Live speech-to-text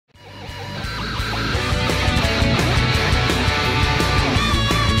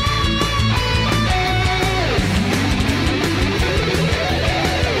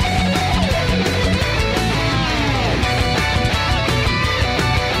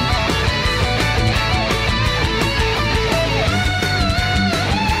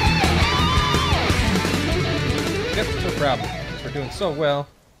so well.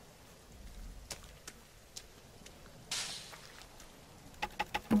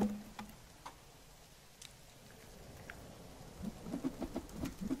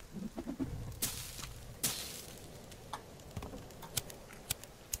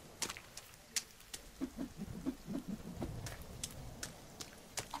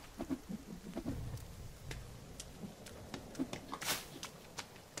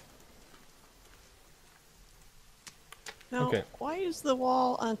 Now, Okay. why is the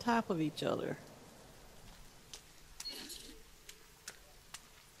wall on top of each other?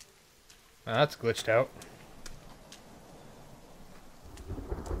 That's glitched out.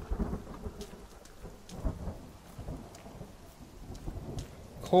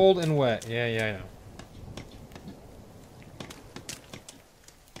 Cold and wet. Yeah, I know.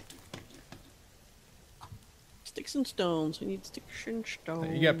 Sticks and stones. We need sticks and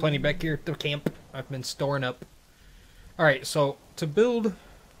stones. You got plenty back here at the camp. I've been storing up. Alright, so to build...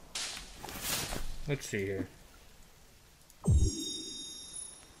 Let's see here.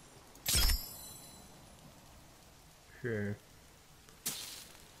 Sure.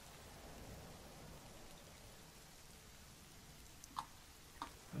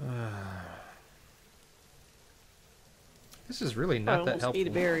 This is really not that almost helpful. ate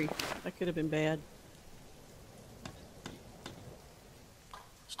a berry. That could have been bad.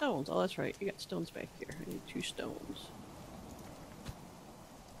 Stones. Oh, that's right. You got stones back here. I need 2 stones.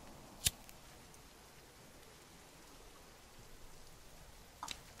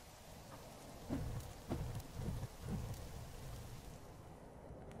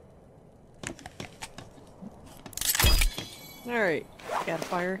 Alright. Got a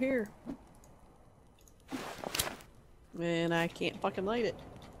fire here. And I can't fucking light it.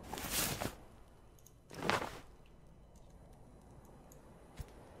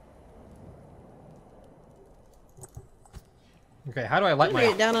 Okay, how do I light Lay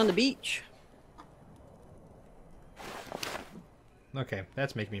my... it down on the beach. Okay,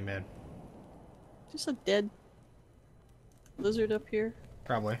 that's making me mad. Just a dead lizard up here.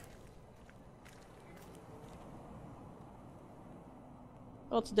 Probably.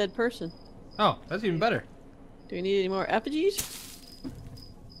 Oh, it's a dead person. Oh, that's even better. Do we need any more effigies?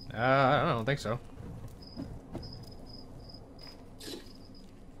 I don't think so.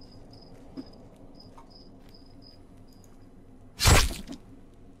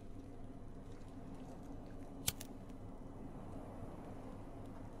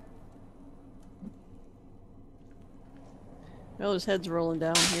 Oh, his head's rolling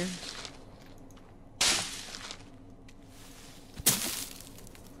down here.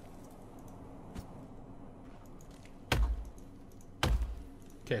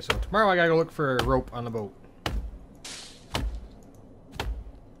 Okay, so tomorrow I gotta go look for a rope on the boat.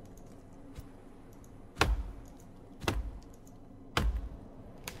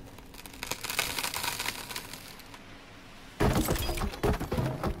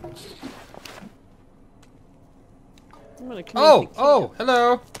 I'm gonna Oh,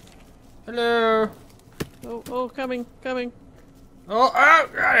 hello. Hello. Oh, coming. Oh, God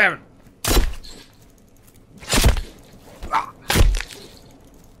damn it.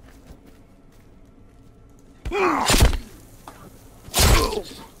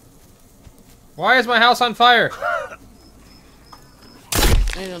 Why is my house on fire? I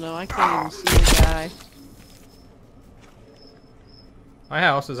don't know, I can't even see the guy. My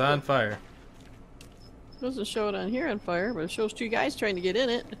house is on fire. It doesn't show it on here on fire, but it shows 2 guys trying to get in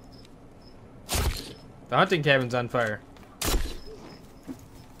it. The hunting cabin's on fire.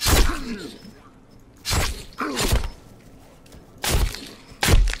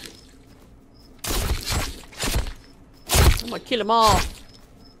 I'm gonna kill them all.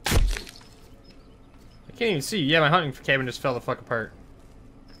 I can't even see. Yeah, my hunting cabin just fell the fuck apart.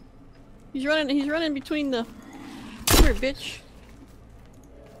 He's running between the... Come here, bitch.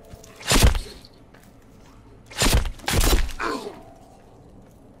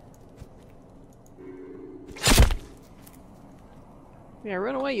 Yeah,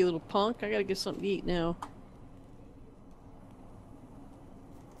 run away, you little punk. I gotta get something to eat now.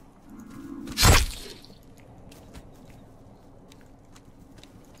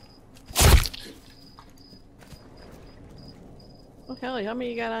 Oh, hell, how many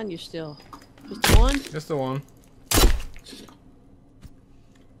you got on you still? Just one? Just the one.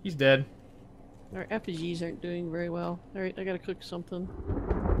 He's dead. Our effigies aren't doing very well. Alright, I gotta cook something.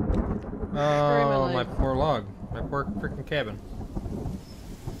 Oh, my poor log. My poor freaking cabin.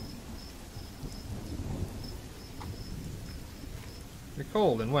 You're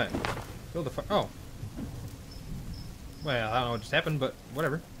cold and wet. Build a fire. Oh. Well, I don't know what just happened, but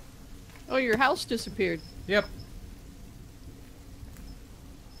whatever. Oh, your house disappeared. Yep.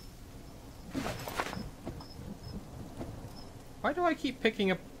 I keep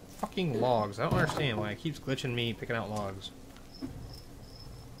picking up fucking logs? I don't understand why it keeps glitching me picking out logs.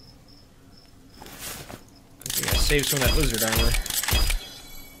 I think I saved some of that lizard armor.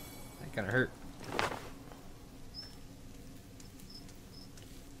 That kinda hurt.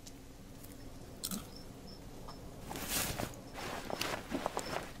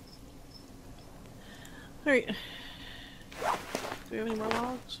 Alright. Do we have any more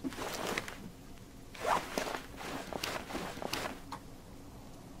logs?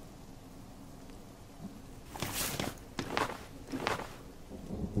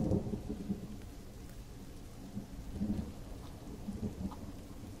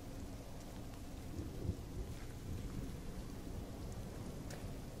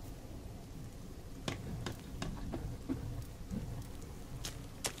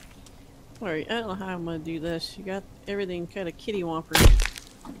 Alright, I don't know how I'm gonna do this. You got everything kind of kitty whopper.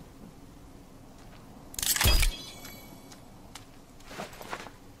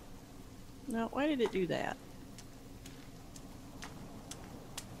 Now, why did it do that?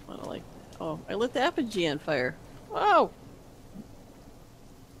 I don't like that. Oh, I lit the effigy on fire. Whoa! Well,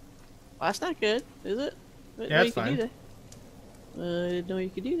 that's not good, is it? I didn't know Yeah, you it's could fine. do that. I didn't know you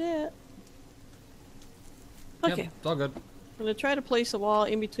could do that. Okay. Yep, it's all good. I'm gonna try to place a wall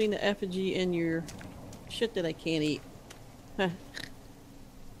in between the effigy and your shit that I can't eat.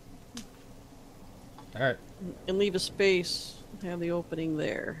 Alright. And leave a space. Have the opening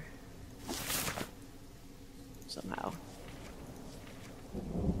there. Somehow.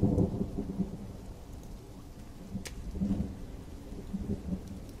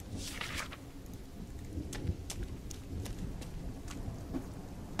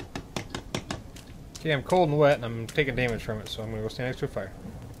 Okay, I'm cold and wet and I'm taking damage from it, so I'm gonna go stand next to a fire.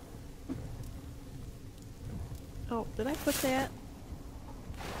 Oh, did I put that?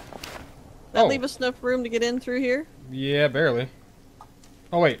 That leave us enough room to get in through here? Yeah, barely.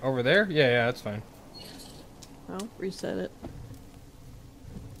 Oh wait, over there? Yeah, that's fine. Oh, reset it.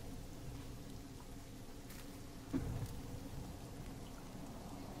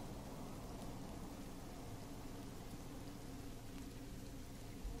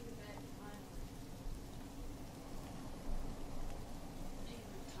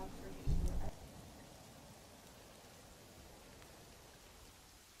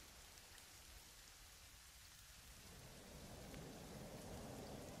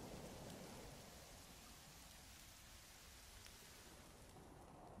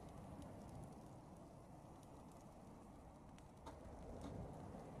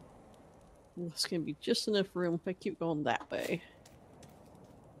 It's gonna be just enough room if I keep going that way.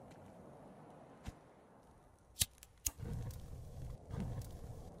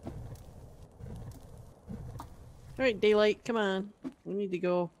 Alright, daylight, come on. We need to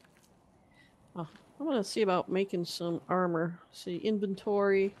go. Oh, I want to see about making some armor. See,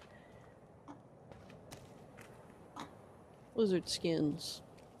 inventory. Lizard skins.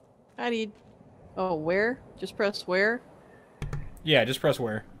 I need. Oh, where? Just press where? Yeah, just press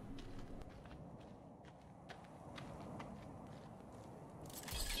where.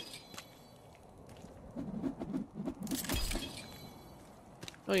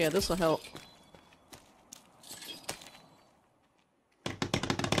 Oh yeah, this will help.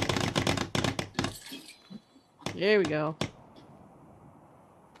 There we go.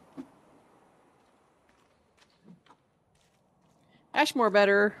 Ashmore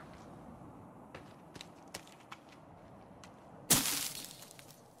better.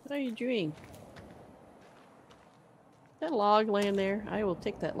 What are you doing? That log laying there. I will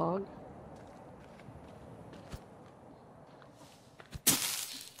take that log.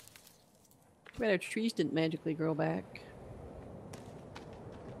 But our trees didn't magically grow back.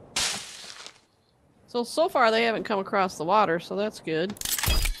 So far they haven't come across the water, so that's good.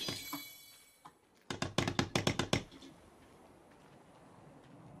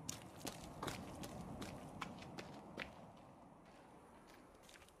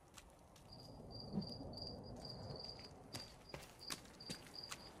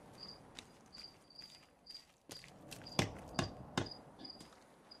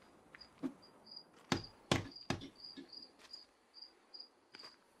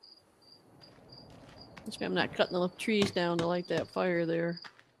 That's why I'm not cutting enough trees down to light that fire there.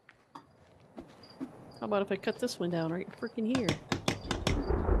 How about if I cut this one down right freaking here?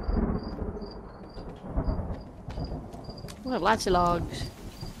 We'll have lots of logs.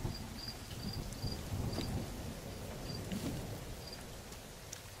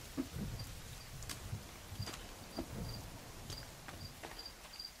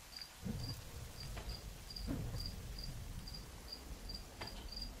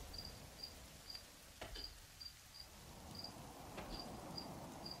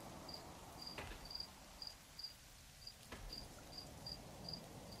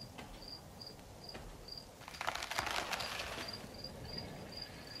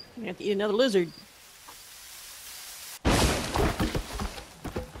 I have to eat another lizard.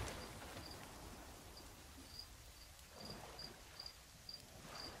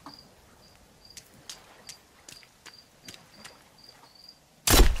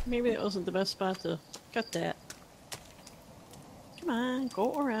 Maybe that wasn't the best spot to cut that. Come on,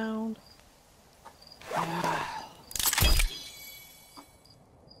 go around.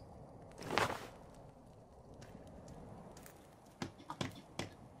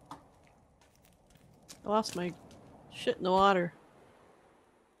 I lost my shit in the water.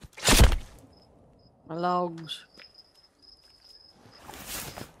 My logs.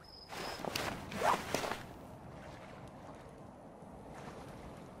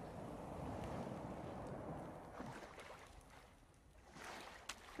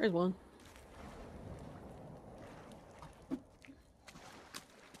 There's one.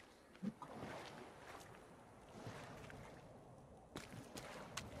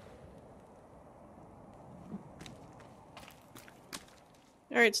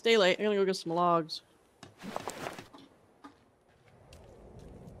 Alright, it's daylight. I'm gonna go get some logs.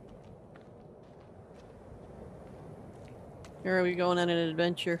 Or are we going on an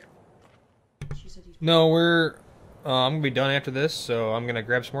adventure? No, we're... I'm gonna be done after this, so I'm gonna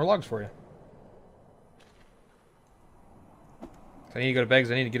grab some more logs for you. I need to go to bed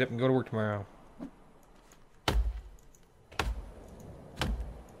because I need to get up and go to work tomorrow.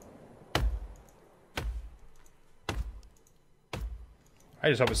 I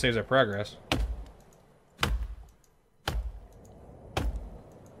just hope it saves our progress.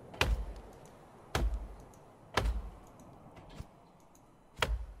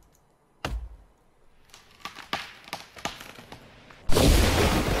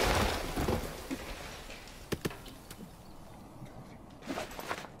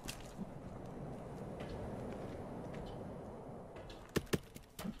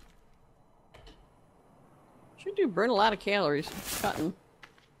 Sure do burn a lot of calories cutting.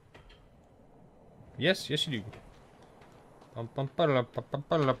 Yes, yes you do. Here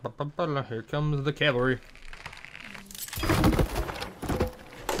comes the cavalry.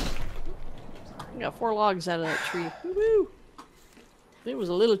 I got 4 logs out of that tree. Woo-hoo! It was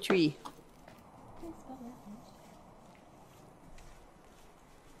a little tree.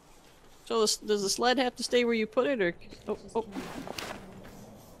 So does the sled have to stay where you put it, or oh,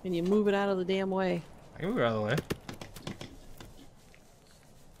 can you move it out of the damn way? I can move it out of the way.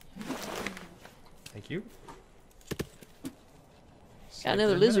 Thank you. Got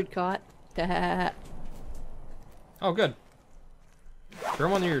another lizard caught. Oh, good. Throw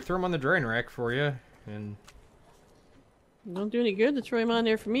them on the drying rack for you, and Don't do any good to throw him on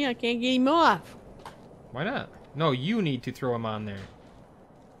there for me. I can't get him off. why not? No, you need to throw them on there.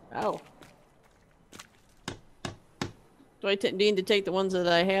 Oh. Do I need to take the ones that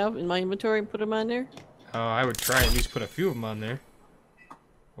I have in my inventory and put them on there? I would try at least put a few of them on there.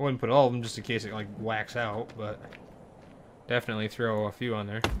 I wouldn't put all of them just in case it like whacks out, but definitely throw a few on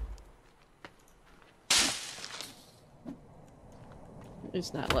there.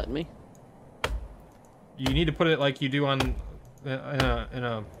 It's not letting me. You need to put it like you do on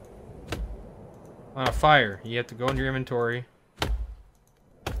a fire. You have to go into your inventory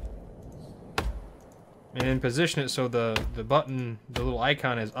and then position it so the button, the little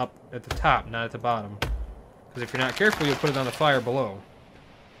icon, is up at the top, not at the bottom. Because if you're not careful, you'll put it on the fire below.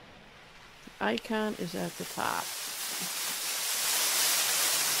 The icon is at the top.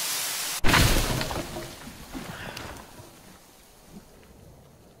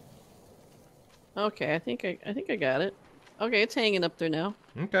 Okay, I think I got it. Okay, it's hanging up there now.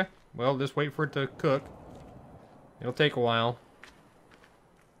 Okay. Well, just wait for it to cook. It'll take a while.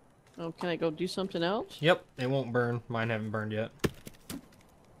 Oh, can I go do something else? Yep, it won't burn. Mine haven't burned yet.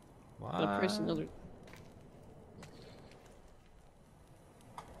 I'll press another.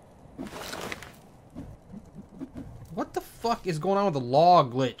 What the fuck is going on with the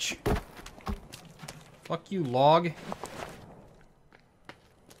log glitch? Fuck you, log.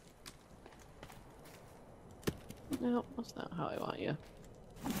 No, that's not how I want you.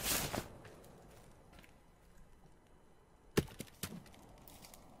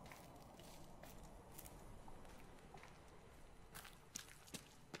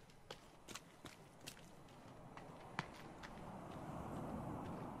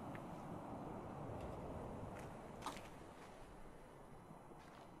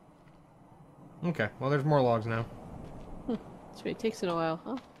 Okay, well there's more logs now. So it takes it a while,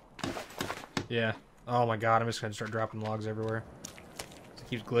 huh? Yeah. Oh my god, I'm just gonna start dropping logs everywhere. It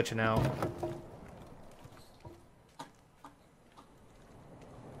keeps glitching out.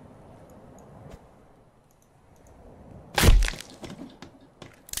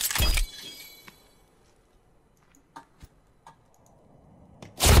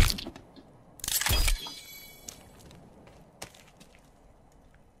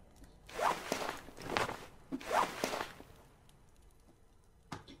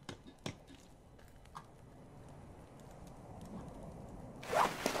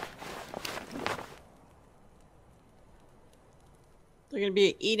 there gonna be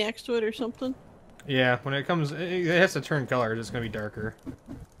an E next to it or something? Yeah, when it comes, it has to turn colors. It's gonna be darker.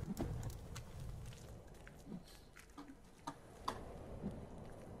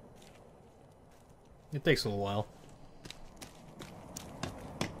 It takes a little while.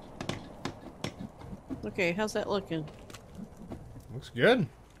 Okay, how's that looking? Looks good.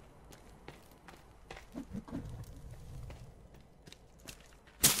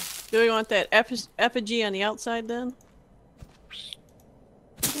 Do we want that effigy on the outside then?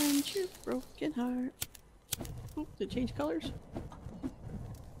 And your broken heart. Oh, did it change colors?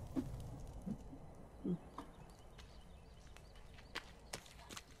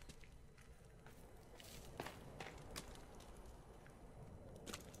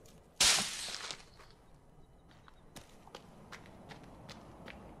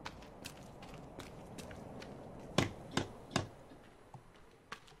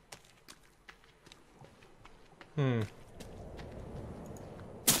 Hmm.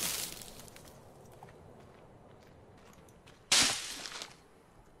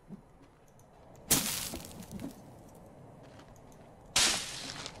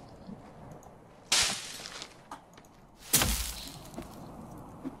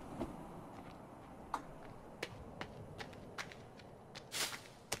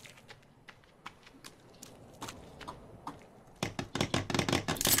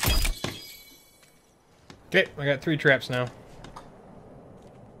 Okay, I got 3 traps now.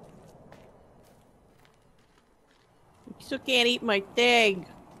 You still can't eat my thing.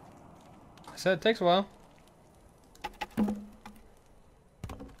 I said it takes a while.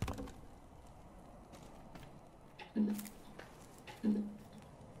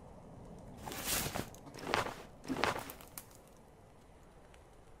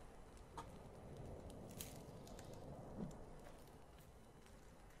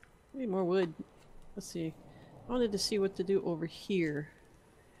 Need more wood. Let's see. I wanted to see what to do over here.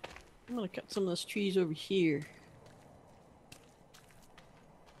 I'm gonna cut some of those trees over here.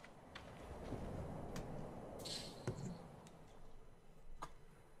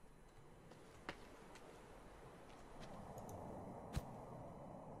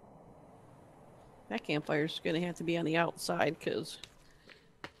 That campfire's gonna have to be on the outside because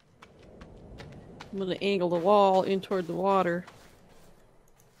I'm gonna angle the wall in toward the water.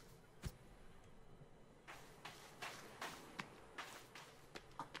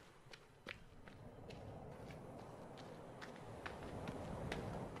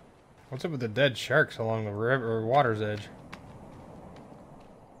 What's up with the dead sharks along the river or water's edge?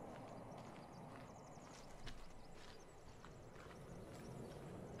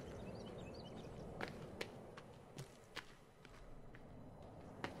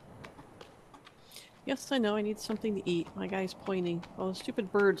 Yes, I know, I need something to eat. My guy's pointing. Oh, the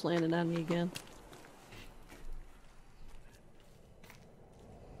stupid bird's landing on me again.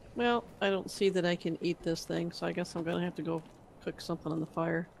 Well, I don't see that I can eat this thing, so I guess I'm gonna have to go cook something on the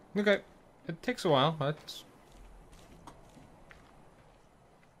fire. Okay, it takes a while. That's...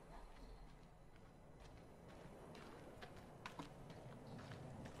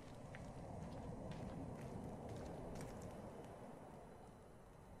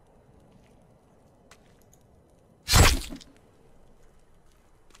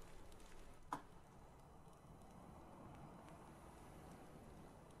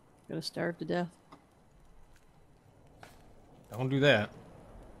 Gonna starve to death. Don't do that.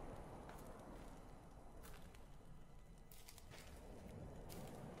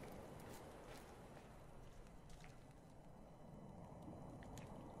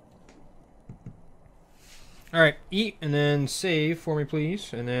 Alright, eat and then save for me,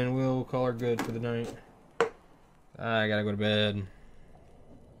 please. And then we'll call her good for the night. I gotta go to bed.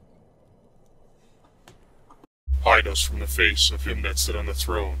 Hide us from the face of him that sat on the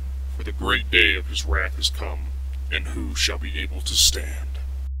throne, for the great day of his wrath is come, and who shall be able to stand?